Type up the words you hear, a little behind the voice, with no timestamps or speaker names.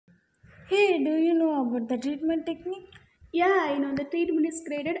Hey, do you know about the treatment technique? Yeah, I know the treatment is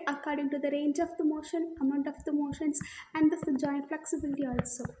graded according to the range of the motion, amount of the motions, and the joint flexibility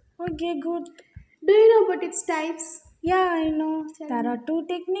also. Okay, good. Do you know about its types? Yeah, I know. Tell There are me. two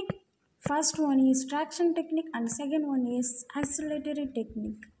techniques. First one is traction technique and second one is accelerator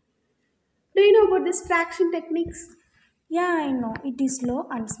technique. Do you know about this traction techniques? Yeah, I know. It is low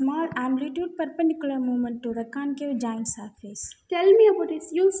and small amplitude perpendicular movement to the concave joint surface. Tell me about its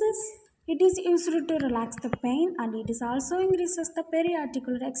uses. It is used to relax the pain and it is also increases the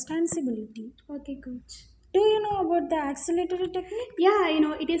periarticular extensibility. Okay, good. Do you know about the accelerator technique? Yeah, I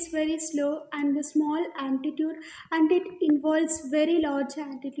know it is very slow and the small amplitude, and it involves very large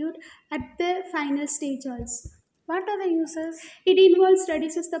amplitude at the final stage also. What are the uses? It involves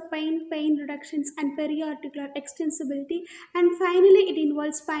reduces the pain reductions, and periarticular extensibility, and finally it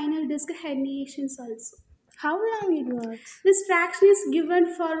involves spinal disc herniations also. How long it works? This traction is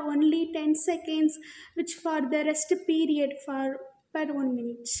given for only 10 seconds, which for the rest period for per 1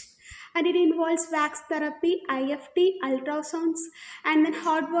 minute. And it involves wax therapy, IFT, ultrasounds, and then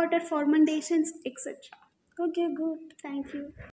hot water fermentations, etc. Okay, good. Thank you.